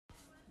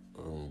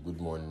Good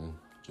morning,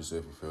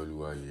 Joseph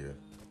Ifeoluwa here,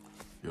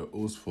 your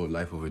host for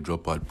Life of a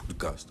Dropout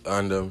podcast.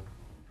 And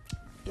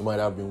you might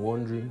have been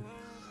wondering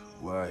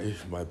why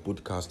my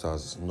podcast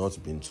has not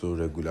been so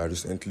regular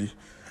recently,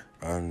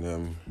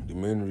 and the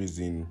main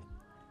reason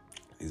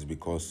is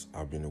because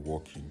I've been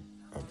working,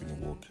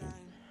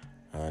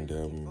 and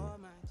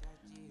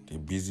the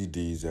busy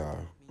days are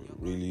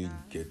really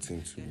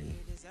getting to me.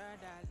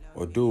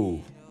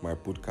 Although my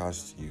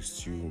podcast is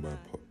still my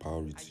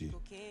priority,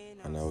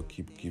 and I'll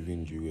keep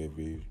giving you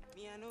every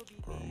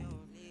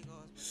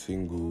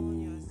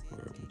single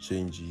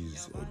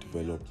changes or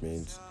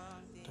developments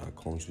that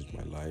comes with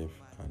my life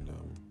and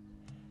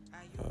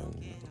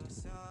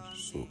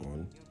so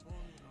on.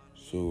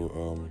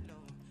 So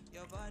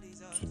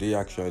today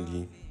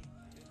actually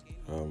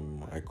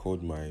I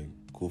called my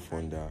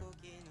co-founder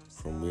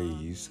from where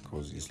he is,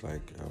 because it's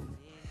like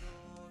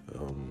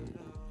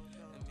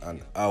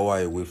an hour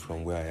away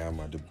from where I am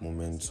at the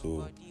moment.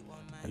 So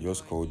I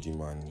just called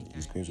him and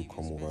he's going to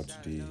come over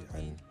today,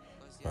 and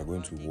we're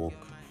going to work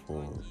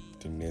for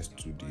the next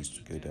 2 days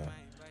together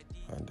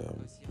and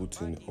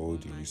put in all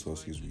the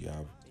resources we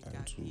have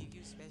and to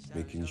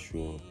making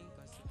sure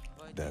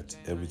that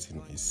everything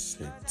is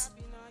set,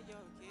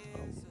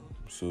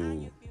 so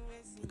we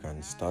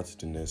can start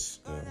the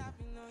next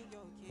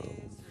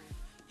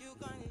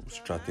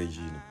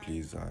strategy in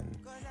place, and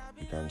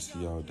we can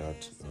see how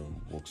that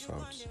works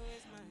out.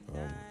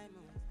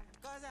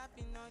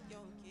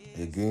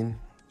 Again,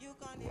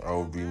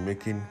 I'll be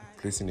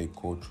placing a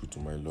call through to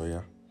my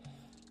lawyer,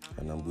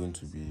 and I'm going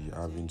to be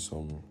having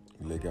some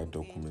legal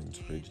documents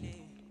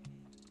ready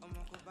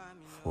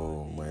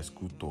for my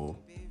school tour,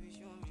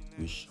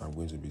 which I'm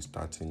going to be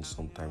starting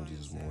sometime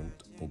this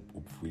month,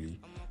 hopefully.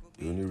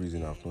 The only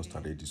reason I've not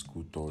started the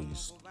school tour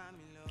is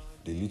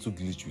the little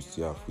glitch we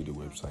still have with the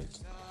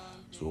website.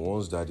 So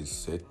once that is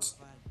set,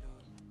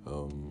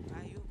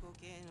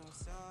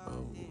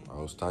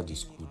 I'll start the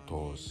school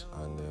tours,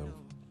 and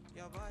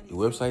the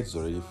website is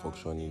already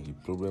functioning. The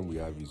problem we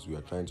have is we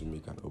are trying to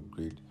make an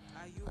upgrade,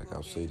 like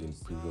I've said in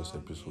previous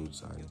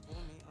episodes, and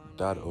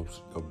that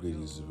upgrade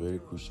is very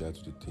crucial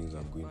to the things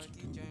I'm going to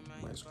do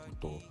with my school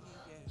tour.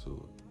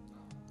 So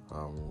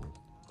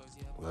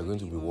we are going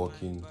to be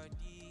working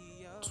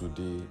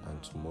today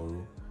and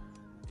tomorrow,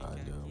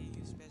 and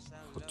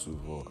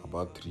for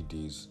about 3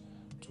 days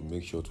to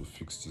make sure to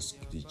fix this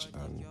glitch,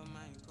 and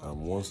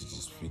once it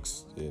is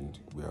fixed, then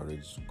we are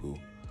ready to go.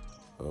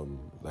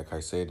 Like I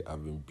said,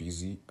 I've been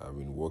busy, I've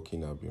been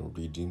working, I've been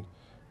reading,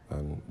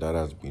 and that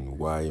has been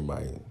why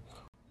my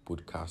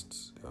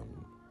podcast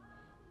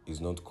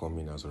is not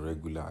coming as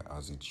regular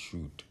as it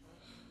should.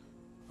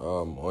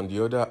 On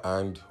the other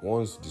hand,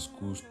 once the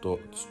school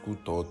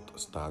tour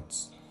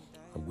starts,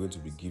 I'm going to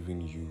be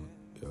giving you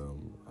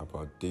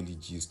about daily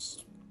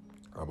gists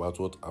about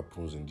what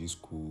happens in this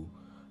school,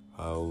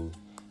 how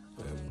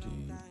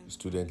the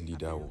student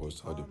leader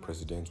was, how the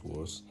president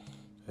was,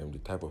 the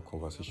type of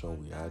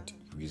conversation we had.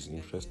 If he's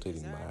interested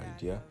in my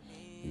idea,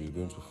 he's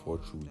going to fall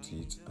through with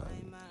it,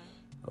 and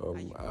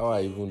how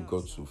I even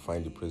got to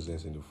find the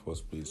president in the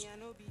first place,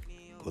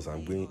 because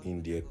I'm going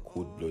in there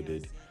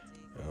cold-blooded.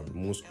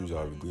 Most schools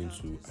I'll be going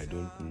to, I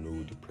don't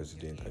know the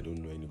president, I don't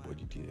know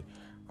anybody there.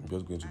 I'm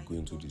just going to go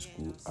into the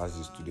school, ask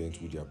the students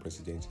who their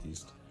president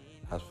is,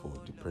 ask for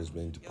the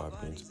president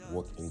department,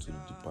 walk into the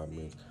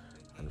department,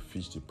 and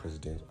fish the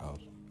president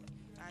out.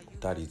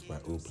 That is my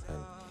whole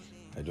plan.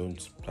 I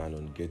don't plan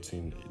on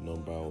getting a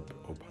number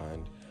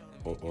uphand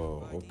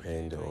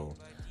or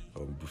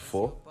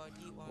before,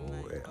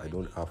 or I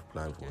don't have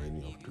plan for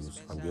any of those.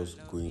 I'm just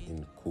going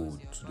in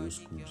cold to those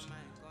schools,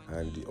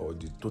 and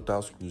the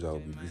total schools I'll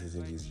be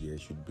visiting this year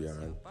should be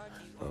around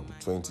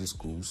 20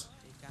 schools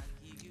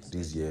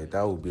this year.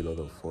 That will be a lot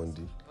of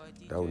funding.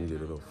 That will need a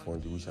lot of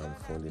funding, which I'm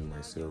funding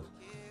myself.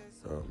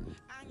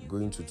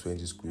 Going to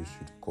 20 schools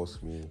should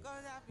cost me,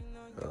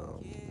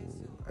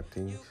 I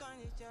think,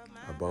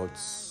 about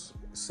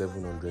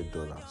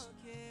 $700.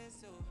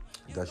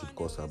 That should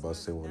cost about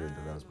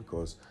 $700,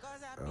 because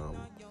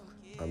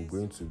I'm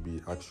going to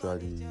be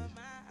actually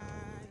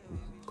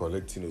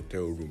collecting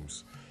hotel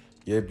rooms.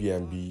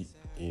 Airbnb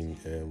in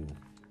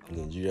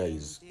Nigeria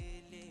is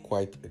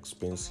quite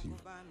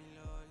expensive.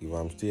 If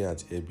I'm staying at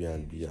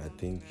Airbnb, I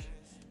think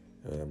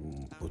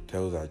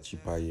hotels are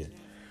cheaper here.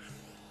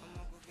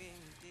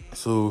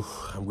 So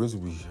I'm going to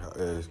be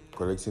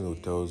collecting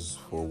hotels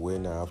for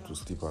when I have to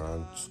sleep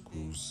around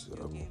schools.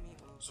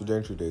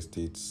 Student real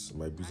estate,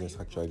 my business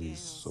actually is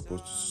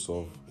supposed to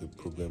solve a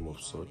problem of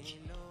such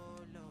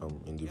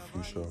in the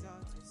future.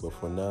 But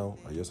for now,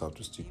 I just have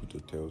to stick with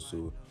hotels.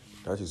 So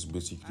that is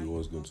basically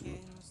what's going to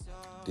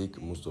take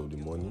most of the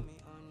money.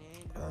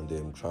 And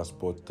then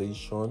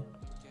transportation,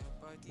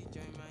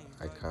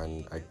 I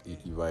can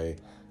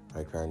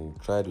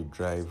try to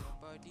drive.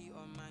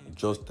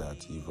 Just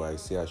that if I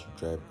say I should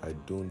drive, I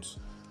don't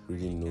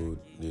really know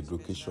the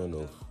location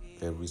of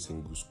every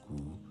single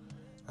school,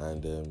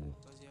 and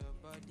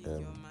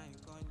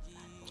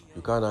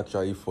you can't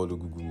actually follow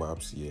Google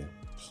Maps here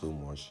so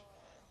much.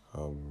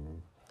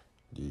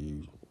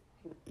 The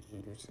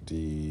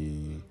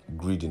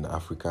grid in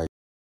Africa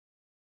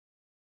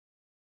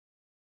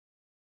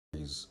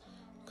is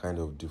kind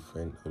of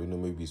different. I don't know,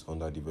 maybe it's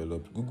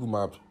underdeveloped. Google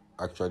Maps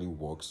actually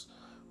works,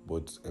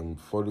 but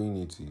following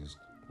it is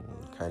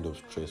kind of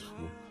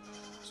stressful.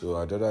 So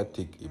I'd rather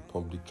take a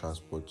public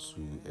transport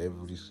to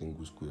every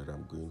single school that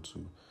I'm going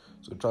to.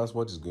 So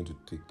transport is going to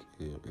take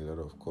a lot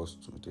of cost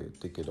to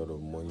take a lot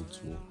of money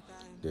to.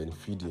 Then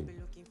feeding.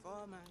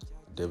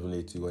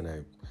 Definitely when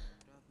I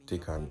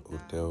take an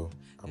hotel,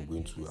 I'm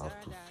going to have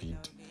to feed.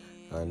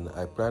 And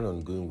I plan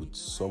on going with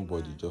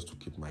somebody just to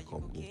keep my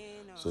company.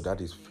 So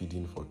that is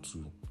feeding for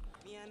two.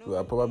 So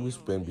I probably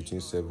spend between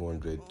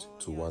 $700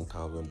 to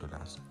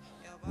 $1,000,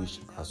 which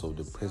as of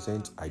the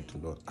present I do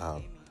not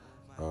have.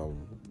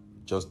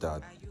 Just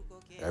that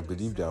I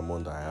believe the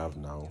amount that I have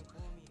now,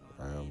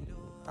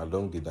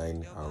 along the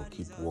line I'll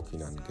keep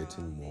working and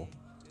getting more,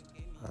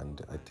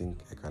 and I think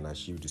I can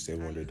achieve the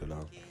 $700.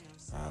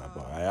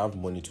 But I have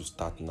money to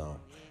start now.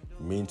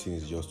 Main thing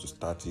is just to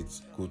start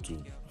it, go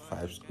to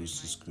 5 schools,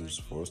 6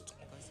 schools first.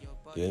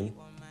 Then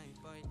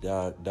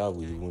that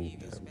will even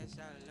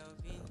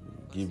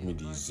give me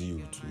the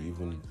zeal to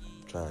even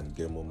try and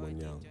get more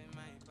money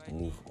and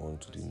move on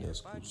to the next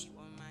schools.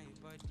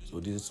 So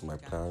this is my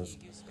plans.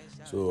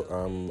 So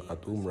I'm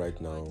at home right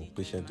now,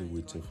 patiently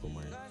waiting for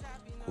my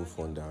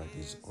co-founder.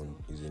 Is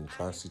in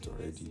transit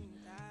already.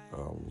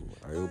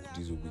 I hope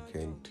this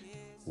weekend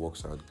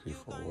works out great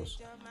for us.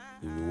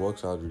 If it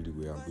works out really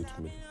well, I'm going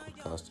to make a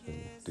podcast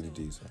in 3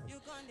 days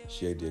and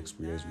share the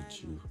experience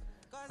with you.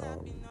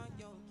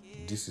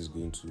 This is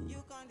going to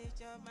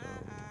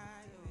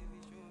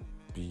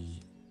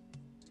be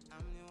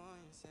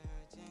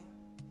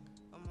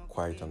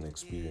quite an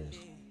experience.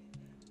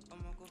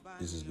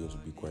 This is going to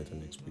be quite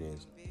an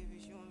experience.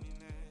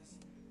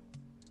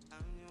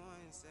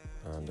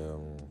 And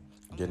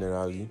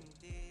generally,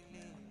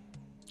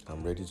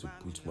 I'm ready to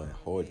put my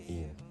heart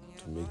in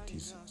to make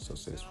this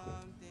successful.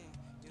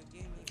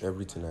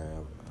 Everything I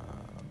have,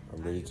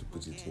 I'm ready to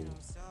put it in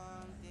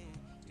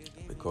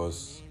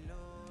because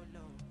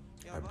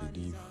I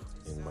believe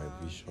in my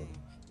vision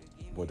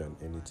more than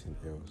anything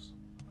else.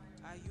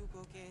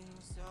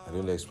 I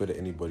don't expect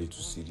anybody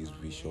to see this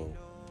vision.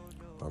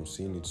 I'm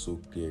seeing it so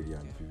clearly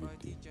and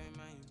vividly.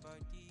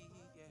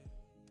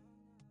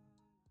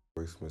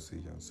 Voice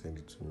message and send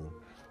it to me.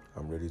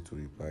 I'm ready to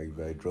reply. If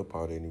I drop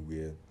out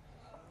anywhere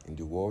in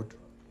the world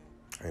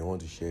and you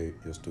want to share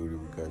your story,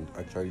 we can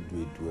actually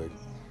do a duet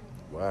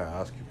where I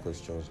ask you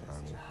questions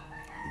and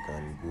you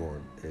can go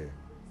on air.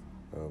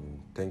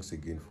 Thanks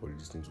again for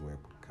listening to my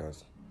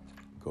podcast.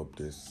 God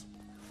bless,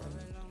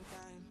 and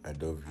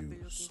I love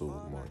you so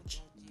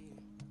much.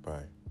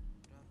 Bye.